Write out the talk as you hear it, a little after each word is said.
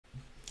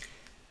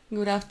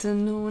Good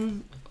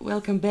afternoon.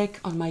 Welcome back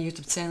on my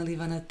YouTube channel,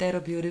 Ivana Tarot,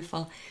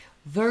 beautiful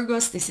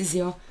Virgos. This is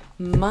your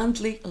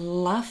monthly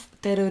love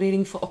tarot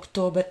reading for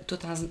October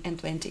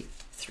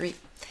 2023.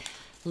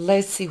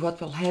 Let's see what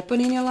will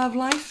happen in your love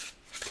life.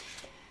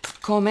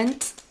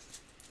 Comment,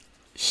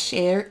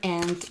 share,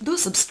 and do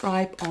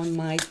subscribe on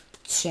my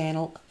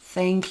channel.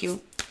 Thank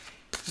you.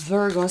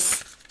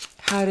 Virgos,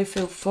 how do you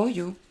feel for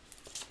you?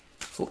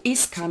 Who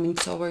is coming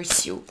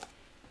towards you?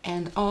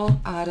 And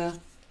all other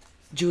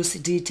juicy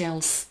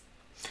details.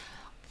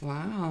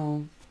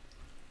 Wow.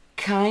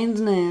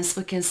 Kindness.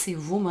 We can see a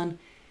woman.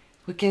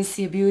 We can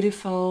see a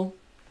beautiful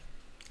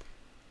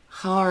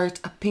heart,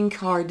 a pink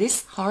heart.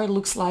 This heart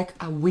looks like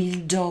a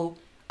window.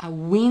 A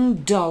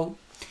window.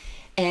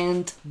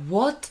 And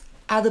what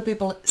other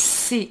people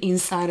see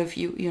inside of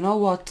you, you know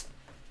what?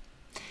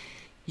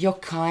 Your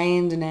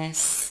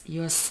kindness.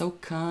 You are so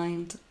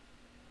kind.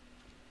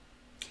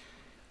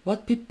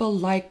 What people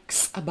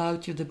likes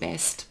about you the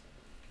best?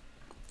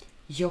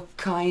 Your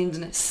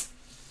kindness.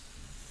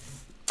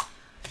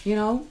 You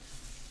know,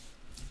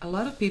 a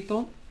lot of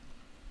people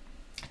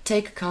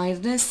take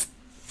kindness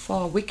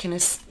for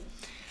weakness.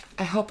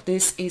 I hope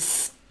this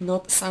is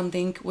not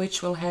something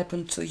which will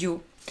happen to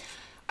you.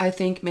 I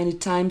think many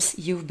times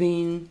you've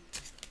been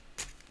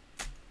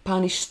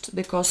punished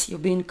because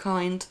you've been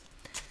kind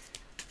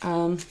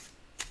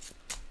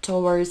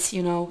towards,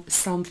 you know,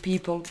 some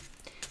people.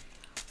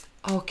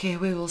 Okay,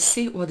 we will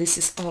see what this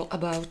is all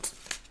about.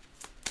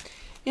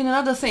 And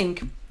another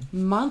thing,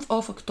 month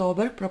of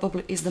October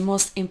probably is the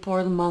most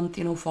important month,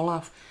 you know, for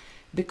love,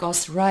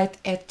 because right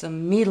at the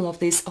middle of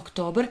this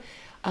October,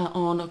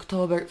 on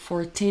October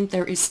 14th,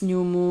 there is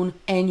new moon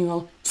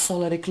annual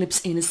solar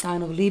eclipse in the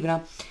sign of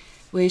Libra,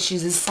 which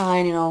is a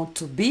sign, you know,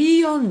 to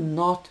be or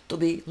not to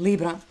be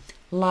Libra,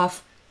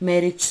 love,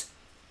 marriage,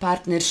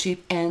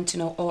 partnership, and, you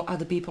know, all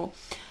other people.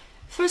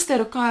 First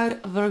tarot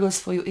card,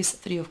 Virgos, for you is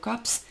Three of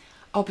Cups.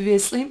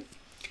 Obviously,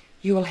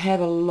 you will have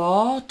a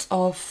lot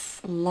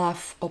of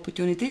love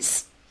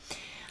opportunities.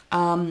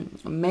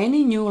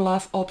 Many new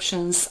love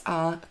options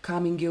are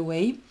coming your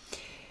way.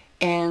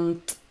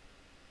 And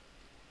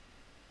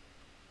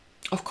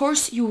of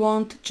course, you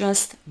want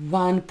just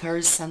one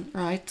person,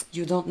 right?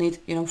 You don't need,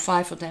 you know,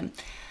 5 of them.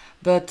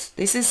 But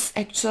this is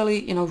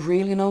actually, you know,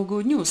 really, you know,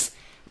 good news,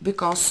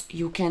 because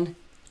you can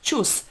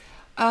choose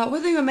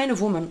whether you're a man or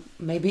woman.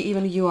 Maybe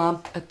even you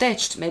are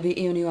attached, maybe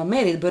even you are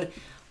married, but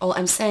all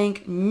I'm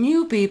saying,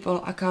 new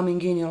people are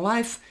coming in your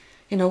life,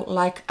 you know,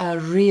 like a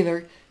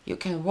river. You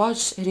can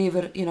watch a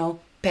river, you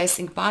know,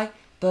 passing by,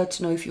 but,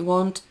 you know, if you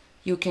want,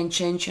 you can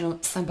change, you know,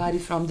 somebody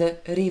from the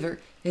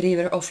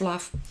river of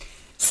love.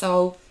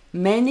 So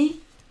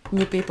many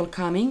new people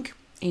coming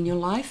in your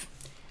life.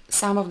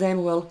 Some of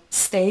them will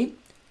stay,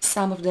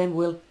 some of them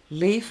will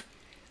leave,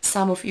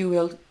 some of you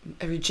will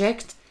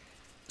reject.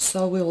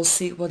 So we will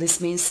see what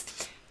this means.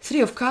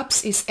 Three of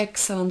Cups is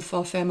excellent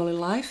for family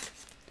life.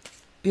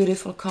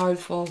 Beautiful card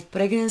for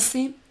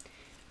pregnancy,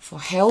 for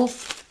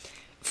health,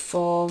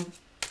 for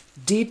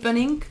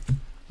deepening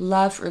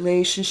love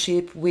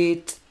relationship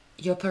with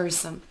your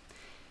person.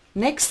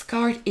 Next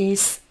card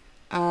is,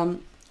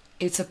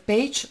 it's a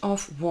Page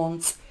of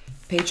Wands.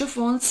 Page of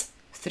Wands,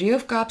 Three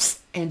of Cups,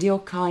 and your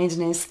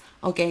kindness.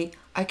 Okay,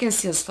 I can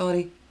see a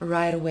story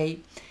right away.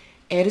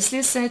 Aries,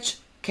 Leo, Sag,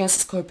 Cancer,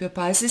 Scorpio,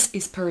 Pisces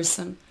is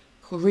person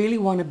who really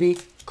want to be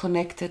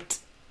connected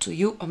to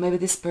you, or maybe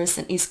this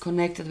person is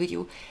connected with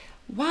you.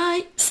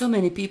 Why so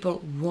many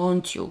people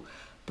want you?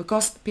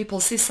 Because people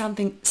see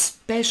something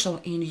special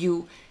in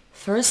you.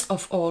 First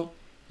of all,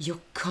 your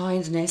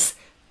kindness,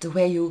 the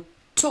way you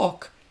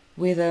talk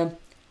with the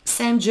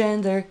same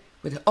gender,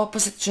 with the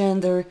opposite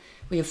gender,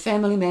 with your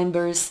family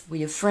members, with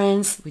your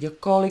friends, with your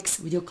colleagues,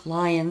 with your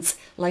clients,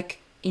 like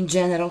in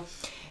general.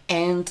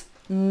 And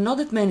not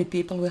that many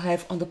people we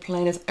have on the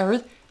planet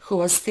Earth who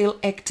are still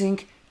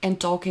acting and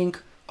talking,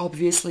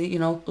 obviously, you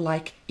know,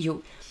 like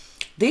you.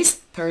 This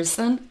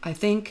person, I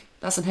think,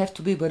 doesn't have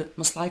to be, but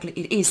most likely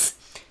it is.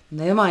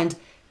 Never mind,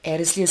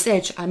 Aries, Leo,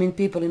 Sag, I mean,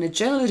 people in a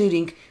general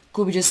reading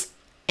could be just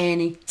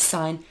any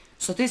sign.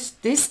 So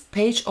this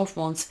Page of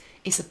Wands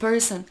is a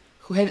person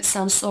who has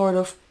some sort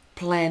of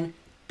plan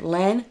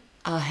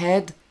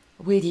ahead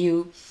with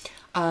you.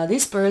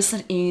 This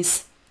person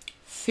is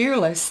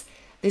fearless.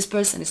 This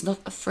person is not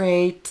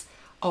afraid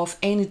of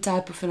any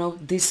type of, you know,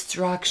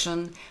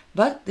 distraction,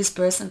 but this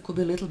person could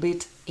be a little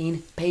bit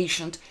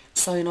impatient.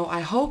 So, you know,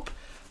 I hope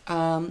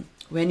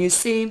when you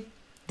see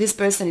this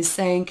person is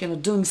saying, you know,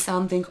 doing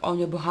something on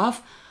your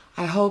behalf,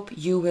 I hope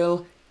you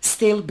will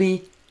still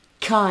be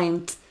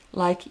kind,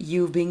 like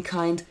you've been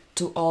kind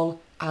to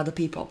all other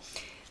people.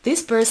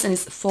 This person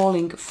is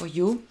falling for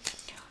you,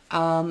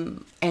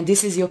 and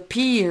this is your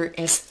peer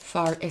as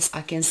far as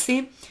I can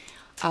see.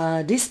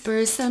 This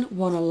person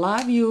wanna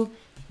love you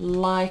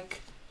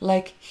like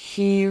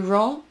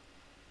hero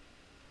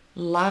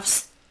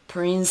loves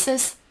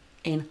princess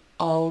in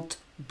old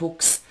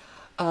books.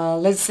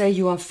 Let's say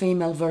you are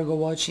female Virgo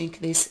watching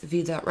this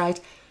video, right?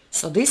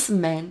 So this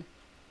man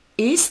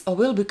is or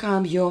will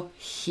become your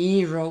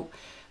hero,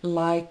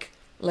 like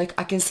like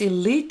I can say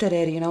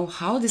literary,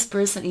 how this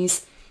person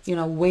is,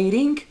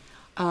 waiting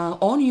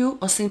on you,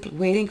 or simply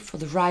waiting for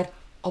the right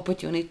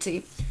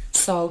opportunity.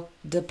 So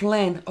the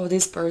plan of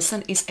this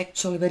person is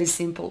actually very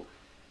simple.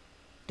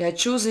 They're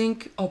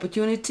choosing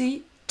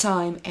opportunity,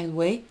 time and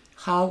way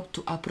how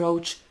to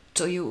approach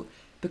to you,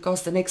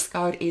 because the next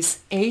card is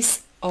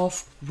Ace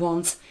of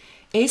Wands.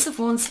 Ace of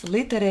Wands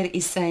literally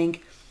is saying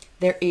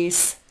there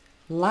is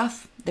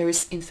love, there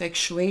is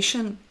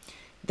infatuation,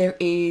 there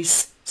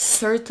is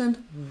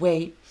certain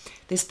way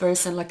this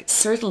person, like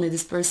certainly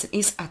this person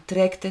is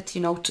attracted,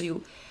 to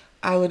you.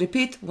 I will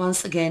repeat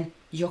once again,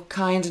 your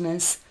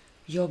kindness,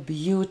 your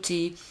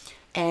beauty,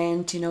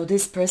 and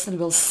this person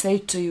will say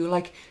to you,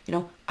 like,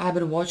 I've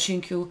been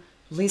watching you,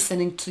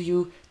 listening to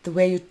you, the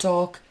way you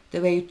talk,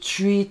 the way you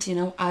treat,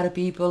 other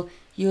people.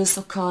 You're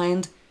so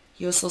kind,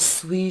 you're so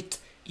sweet,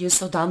 you're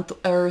so down to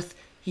earth,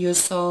 you're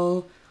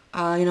so,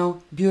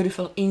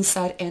 beautiful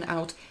inside and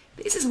out.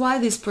 This is why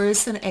this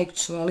person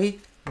actually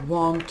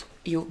want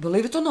you,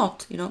 believe it or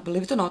not,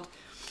 believe it or not.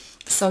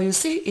 So you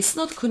see, it's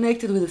not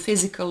connected with the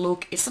physical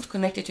look, it's not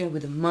connected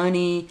with the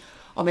money,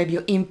 or maybe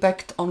your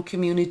impact on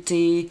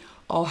community,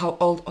 or how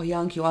old or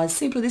young you are.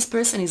 Simply this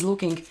person is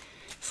looking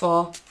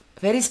for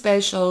very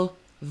special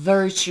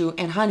virtue,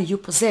 and honey, you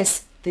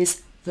possess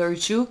this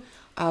virtue,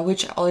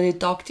 which I already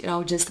talked,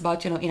 just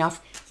about,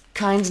 enough.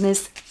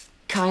 Kindness,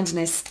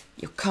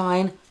 your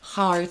kind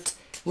heart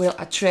will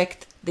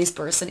attract this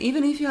person,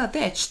 even if you're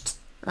attached,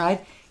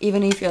 right?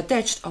 Even if you're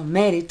attached or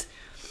married.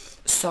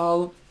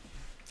 So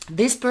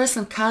this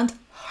person can't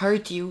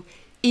hurt you,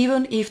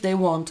 even if they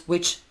want,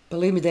 which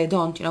believe me, they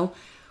don't,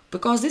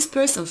 because this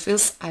person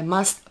feels I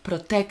must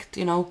protect,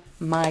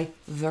 my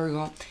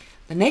Virgo.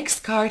 The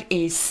next card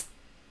is,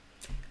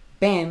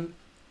 bam,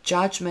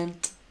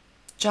 Judgment.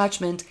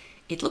 Judgment.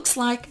 It looks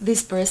like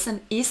this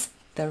person is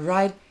the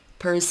right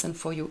person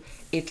for you.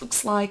 It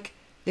looks like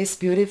this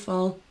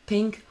beautiful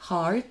pink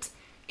heart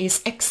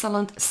is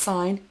excellent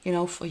sign,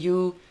 for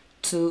you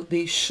to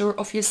be sure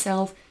of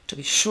yourself, to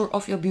be sure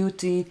of your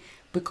beauty,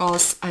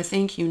 because I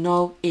think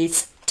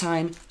it's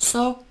time.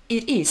 So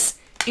it is.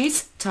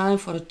 It's time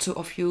for the two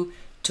of you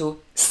to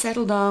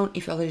settle down.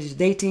 If you're already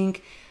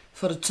dating,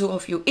 for the two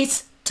of you,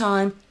 it's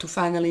time to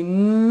finally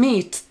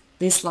meet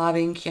this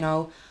loving,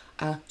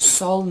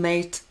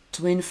 soulmate,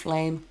 twin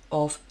flame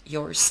of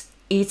yours.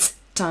 It's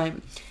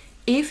time.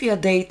 If you're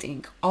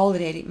dating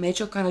already,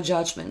 Major kind of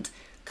Judgment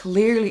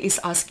clearly is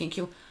asking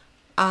you,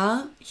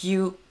 are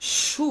you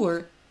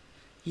sure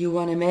you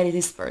want to marry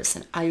this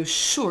person? Are you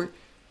sure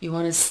you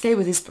want to stay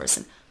with this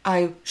person? Are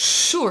you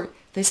sure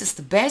this is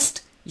the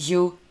best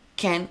you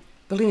can?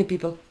 Believe me,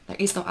 people, there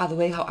is no other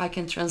way how I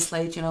can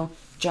translate,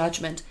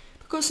 Judgment.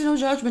 Because,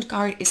 Judgment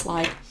card is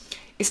like,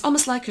 it's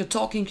almost like you're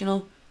talking,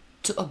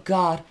 to a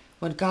God.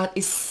 When God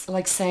is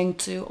like saying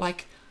to you,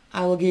 like,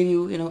 I will give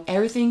you,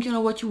 everything,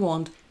 what you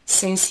want.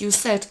 Since you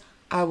said,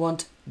 I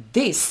want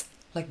this.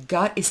 Like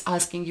God is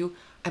asking you,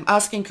 I'm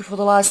asking you for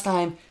the last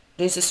time,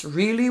 this is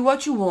really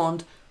what you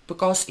want.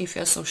 Because if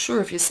you're so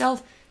sure of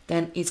yourself,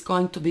 then it's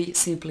going to be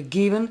simply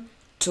given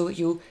to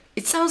you.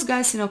 It sounds,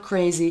 guys,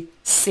 crazy,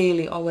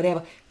 silly or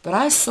whatever. But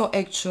I saw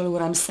actually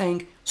what I'm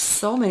saying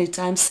so many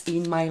times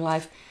in my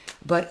life.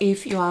 But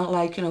if you are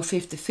like,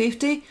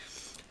 50-50,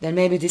 then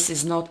maybe this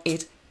is not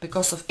it.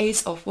 Because of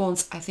Ace of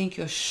Wands, I think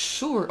you're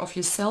sure of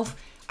yourself.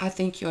 I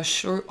think you're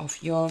sure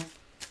of your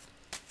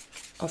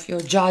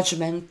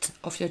judgment,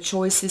 of your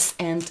choices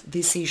and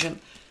decision.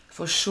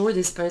 For sure,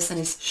 this person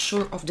is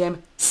sure of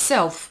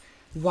themselves.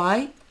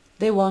 Why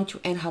they want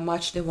you and how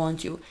much they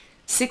want you.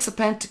 Six of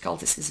Pentacles,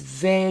 this is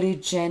very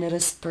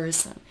generous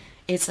person.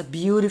 It's a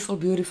beautiful,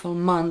 beautiful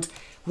month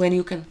when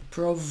you can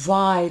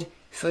provide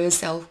for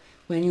yourself,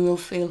 when you will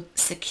feel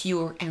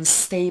secure and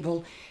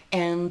stable,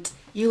 and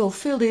you will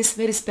feel this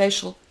very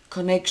special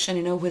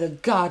connection, with a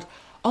God,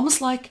 almost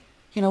like,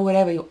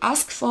 whatever you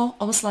ask for,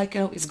 almost like,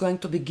 it's going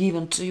to be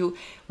given to you.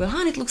 Well,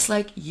 honey, it looks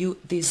like you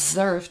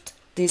deserved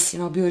this,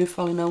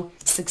 beautiful,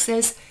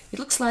 success. It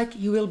looks like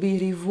you will be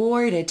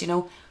rewarded,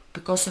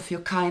 because of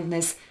your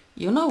kindness.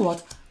 You know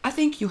what? I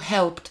think you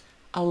helped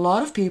a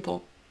lot of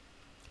people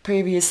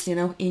previously,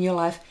 in your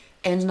life,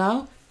 and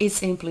now it's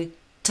simply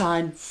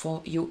time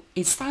for you.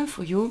 It's time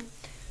for you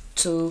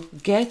to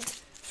get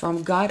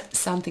from God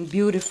something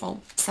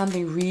beautiful,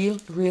 something real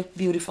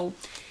beautiful.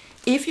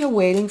 If you're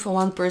waiting for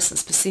one person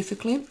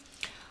specifically,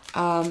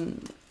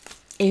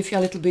 if you're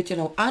a little bit,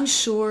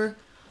 unsure,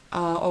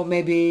 or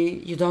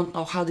maybe you don't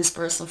know how this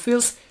person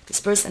feels, this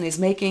person is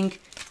making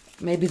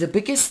maybe the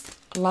biggest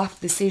love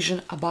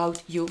decision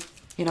about you,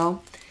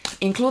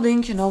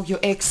 including, your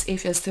ex.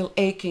 If you're still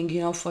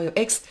aching, for your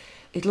ex,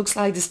 it looks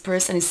like this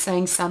person is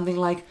saying something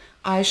like,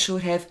 I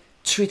should have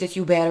treated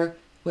you better.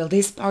 Well,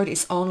 this part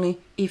is only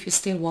if you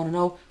still want to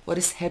know what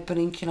is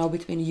happening,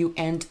 between you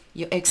and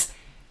your ex.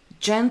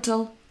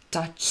 Gentle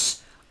touch.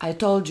 I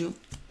told you,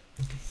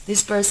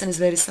 this person is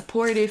very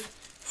supportive,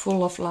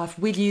 full of love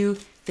with you.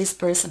 This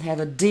person have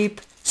a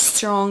deep,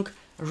 strong,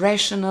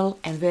 rational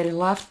and very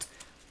love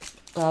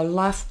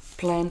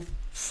plan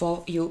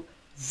for you.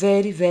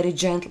 Very, very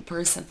gentle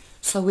person.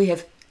 So we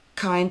have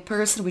kind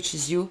person, which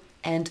is you,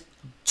 and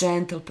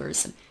gentle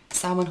person,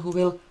 someone who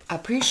will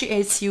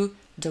appreciate you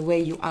the way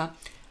you are.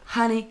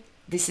 Honey,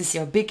 this is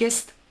your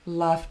biggest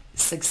love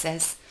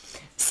success.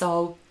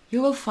 So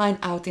you will find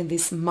out in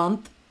this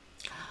month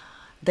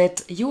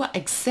that you are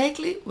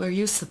exactly where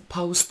you're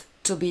supposed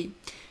to be.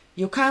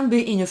 You can't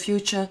be in your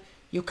future,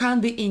 you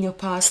can't be in your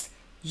past,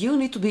 you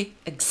need to be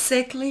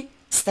exactly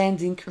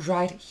standing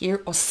right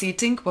here or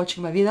sitting,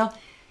 watching my video,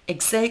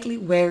 exactly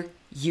where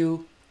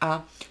you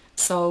are.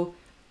 So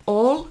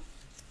all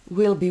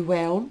will be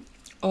well,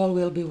 all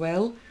will be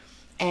well,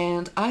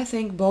 and I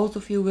think both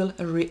of you will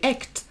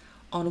react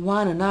on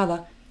one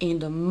another in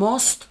the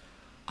most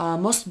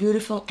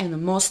beautiful and the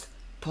most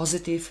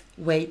positive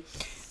way.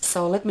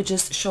 So let me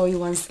just show you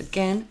once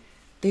again.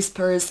 This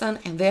person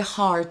and their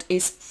heart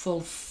is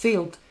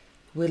fulfilled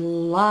with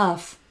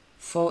love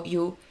for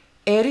you.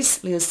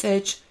 Aries, Leo,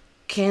 Sag,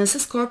 Cancer,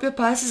 Scorpio,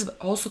 Pisces, but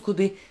also could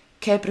be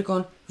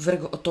Capricorn,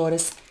 Virgo, or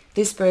Taurus.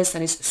 This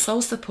person is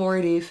so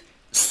supportive,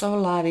 so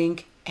loving,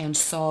 and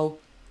so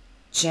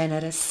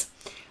generous.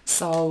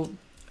 So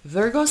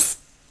Virgos,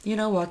 you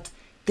know what?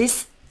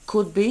 This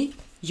could be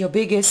your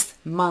biggest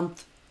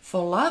month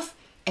for love,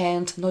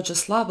 and not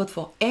just love, but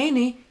for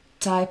any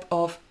type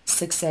of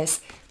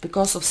success.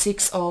 Because of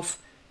Six of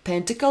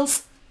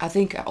Pentacles, I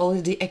think I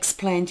already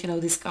explained,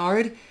 this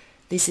card.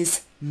 This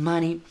is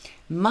money.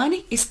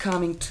 Money is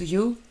coming to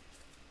you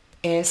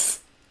as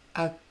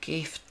a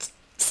gift.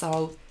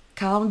 So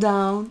calm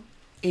down.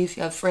 If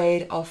you're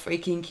afraid of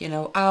freaking,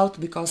 out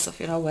because of,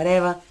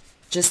 whatever,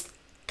 just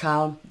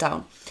calm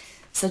down.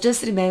 So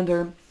just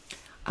remember,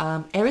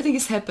 everything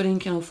is happening,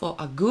 for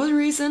a good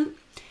reason.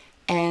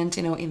 And,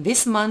 in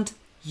this month,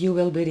 you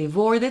will be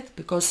rewarded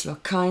because you're a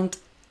kind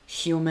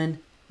human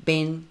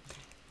being.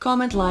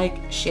 Comment,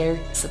 like, share,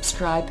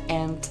 subscribe,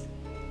 and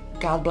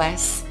God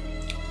bless.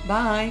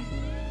 Bye.